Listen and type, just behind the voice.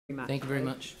much. Thank you very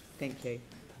much. Thank you.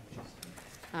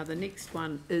 The next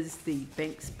one is the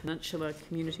Banks Peninsula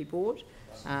Community Board,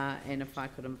 and if I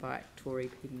could invite Tori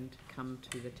Pedden to come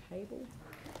to the table.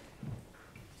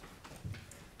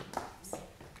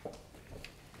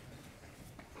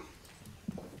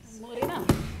 Morena.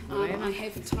 I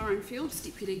have Tyrone Fields,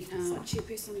 Deputy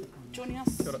Chairperson, joining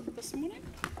us this morning.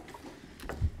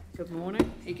 Good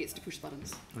morning. He gets to push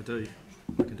buttons. I do.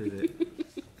 I can do that.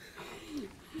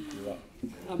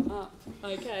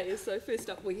 Okay, so first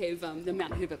up we have the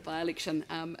Mount Herbert by-election.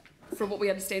 From what we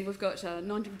understand, we've got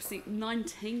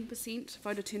 19%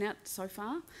 voter turnout so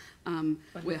far.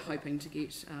 We're hoping to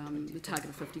get the target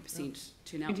of 50%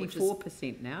 turnout.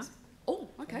 24% now. Oh,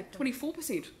 okay,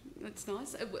 24%. That's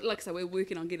nice. Like I say, we're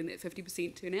working on getting that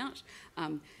 50% turnout,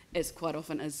 as quite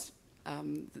often as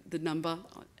the number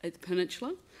at the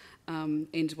Peninsula.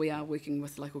 And we are working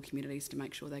with local communities to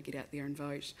make sure they get out there and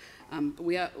vote. But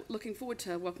we are looking forward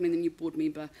to welcoming the new board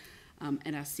member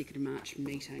at our 2nd of March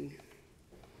meeting.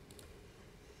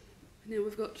 Now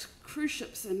we've got cruise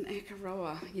ships in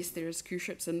Akaroa. Yes, there is cruise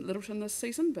ships in Littleton this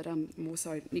season, but more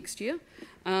so next year.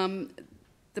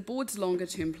 The board's longer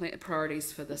term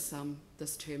priorities for this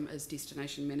this term is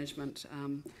destination management,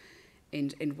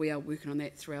 and we are working on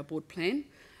that through our board plan.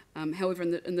 However,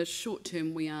 in the short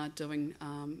term, we are doing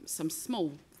some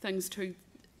small things to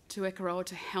Akaroa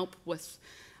to help with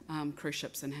cruise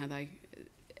ships and how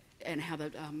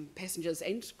the passengers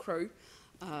and crew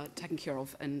are taken care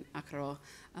of in Akaroa.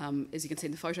 As you can see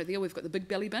in the photo there, we've got the big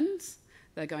belly bins.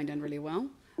 They're going down really well.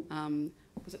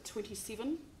 Was it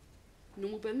 27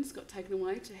 normal bins got taken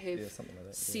away to have like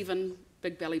that, 7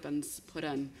 big belly bins put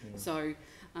in? So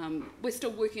we're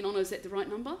still working on is that the right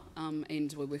number,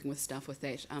 and we're working with staff with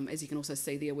that. As you can also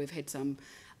see there, we've had some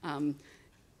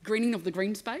greening of the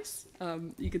green space.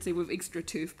 You can see we've extra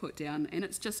turf put down, and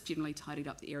it's just generally tidied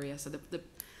up the area. So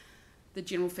the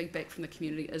general feedback from the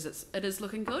community is it is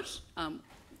looking good.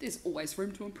 There's always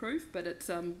room to improve, but it's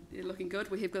looking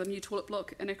good. We have got a new toilet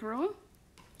block in Akaroa.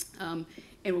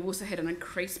 And we've also had an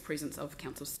increased presence of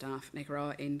council staff in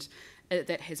Akaroa, and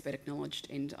that has been acknowledged,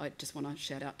 and I just want to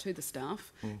shout out to the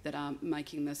staff that are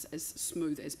making this as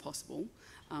smooth as possible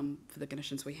for the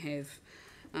conditions we have.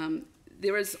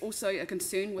 There is also a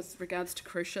concern with regards to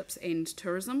cruise ships and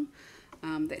tourism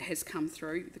that has come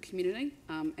through the community,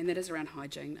 and that is around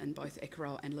hygiene in both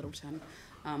Akaroa and Littleton.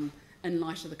 In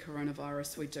light of the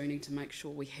coronavirus, we do need to make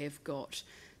sure we have got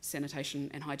sanitation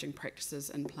and hygiene practices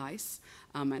in place,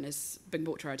 and it's been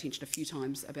brought to our attention a few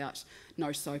times about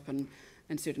no soap in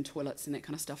certain toilets and that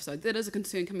kind of stuff. So that is a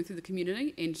concern coming through the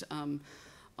community, and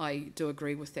I do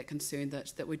agree with that concern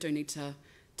that we do need to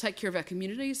take care of our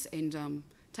communities and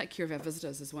take care of our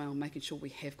visitors as well, making sure we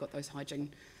have got those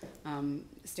hygiene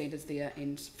standards there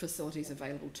and facilities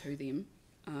available to them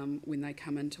when they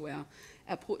come into our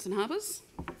ports and harbours.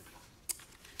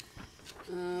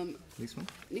 Next one.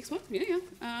 Next one, yeah.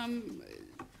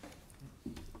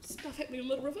 Stuff happening in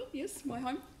Little River, yes, my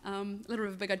home. Little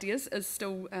River Big Ideas is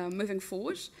still moving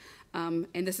forward, and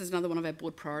this is another one of our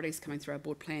board priorities coming through our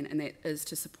board plan, and that is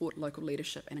to support local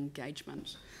leadership and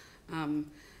engagement.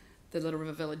 The Little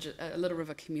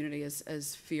River community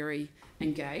is very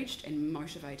engaged and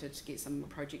motivated to get some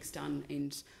projects done,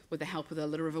 and with the help of the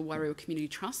Little River Wairua Community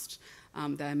Trust,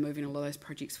 they are moving a lot of those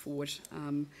projects forward.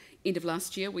 End of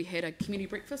last year, we had a community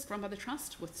breakfast run by the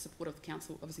Trust with the support of the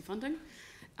council, obviously funding,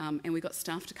 and we got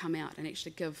staff to come out and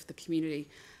actually give the community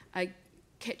a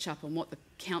catch up on what the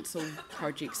council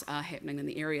projects are happening in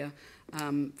the area,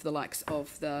 for the likes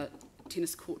of the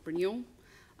tennis court renewal,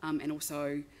 and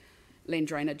also land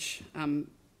drainage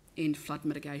and flood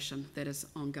mitigation that is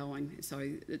ongoing. So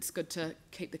it's good to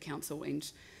keep the council and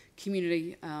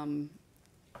community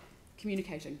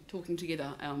communicating, talking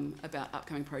together about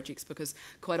upcoming projects, because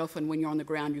quite often when you're on the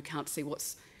ground you can't see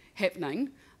what's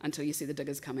happening until you see the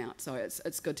diggers come out. So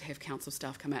it's good to have council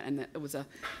staff come out, and it was a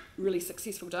really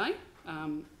successful day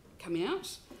coming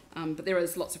out. But there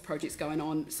is lots of projects going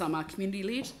on. Some are community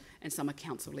led and some are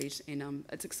council led, and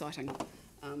it's exciting.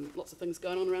 Lots of things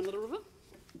going on around Little River.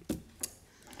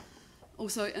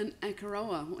 Also in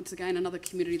Akaroa, once again, another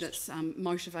community that's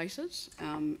motivated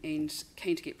and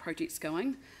keen to get projects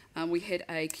going. We had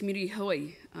a community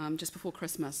hui just before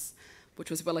Christmas,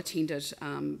 which was well attended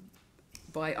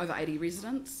by over 80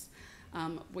 residents.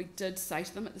 We did say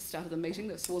to them at the start of the meeting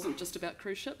that this wasn't just about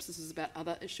cruise ships, this is about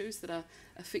other issues that are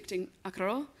affecting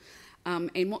Akaroa.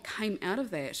 And what came out of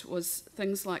that was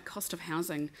things like cost of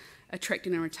housing,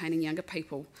 attracting and retaining younger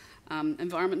people,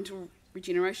 environmental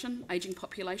regeneration, ageing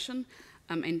population,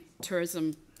 and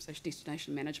tourism, so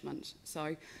destination management.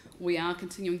 So we are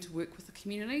continuing to work with the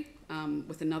community,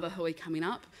 with another hui coming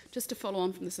up, just to follow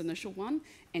on from this initial one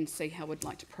and see how we'd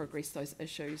like to progress those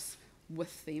issues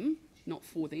with them, not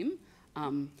for them,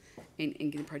 and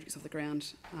getting projects off the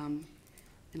ground. And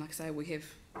like I say, we have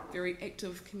very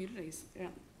active communities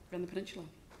around the peninsula.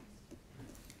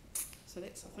 So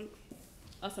that's, I think,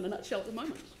 us in a nutshell at the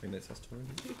moment. I think that's us touring.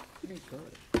 Very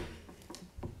good.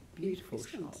 Beautiful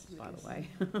Questions? shots, by the way.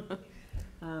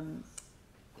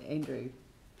 Andrew.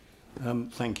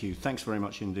 Thank you. Thanks very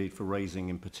much indeed for raising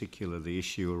in particular the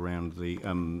issue around the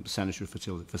sanitary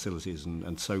facilities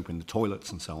and soap in the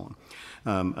toilets and so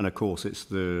on. And of course it's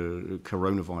the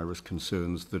coronavirus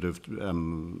concerns that have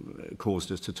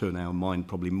caused us to turn our mind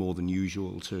probably more than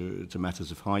usual to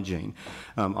matters of hygiene.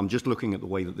 I'm just looking at the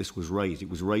way that this was raised. It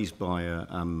was raised by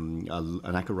an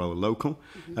Akaroa local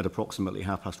at approximately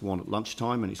 1:30 at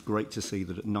lunchtime, and it's great to see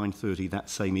that at 9:30 that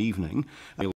same evening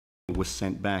was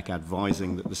sent back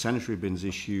advising that the sanitary bins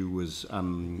issue was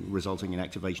resulting in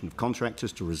activation of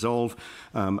contractors to resolve,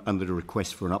 and that a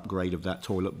request for an upgrade of that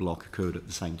toilet block occurred at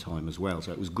the same time as well.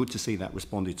 So it was good to see that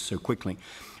responded so quickly.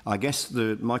 I guess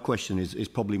my question is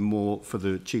probably more for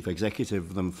the Chief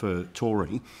Executive than for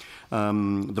Tory.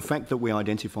 The fact that we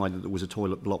identified that there was a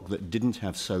toilet block that didn't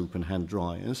have soap and hand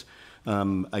dryers,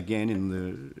 again in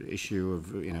the issue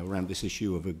of, around this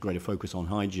issue of a greater focus on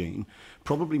hygiene,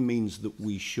 probably means that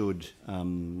we should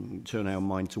turn our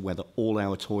mind to whether all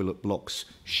our toilet blocks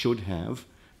should have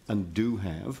and do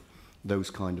have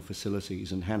those kind of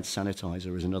facilities, and hand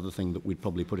sanitizer is another thing that we'd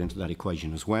probably put into that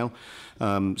equation as well.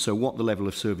 So what the level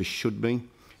of service should be,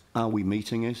 are we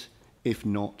meeting it? If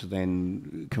not,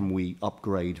 then can we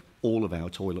upgrade all of our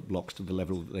toilet blocks to the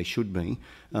level that they should be,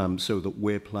 so that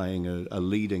we're playing a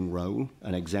leading role,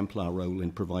 an exemplar role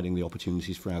in providing the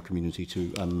opportunities for our community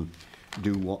to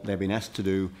do what they've been asked to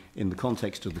do in the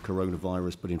context of the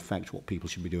coronavirus, but in fact what people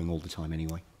should be doing all the time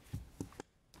anyway.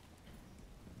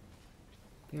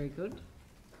 Very good.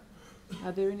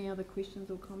 Are there any other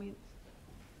questions or comments?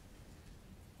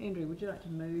 Andrew, would you like to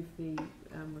move the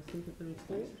receipt of the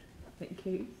report? Thank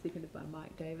you. Seconded by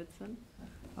Mike Davidson.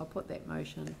 I'll put that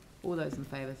motion. All those in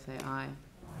favour say aye.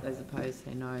 Those opposed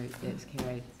say no. That's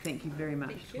carried. Thank you very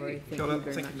much, Tori. Thank you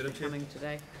very much for coming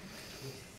today.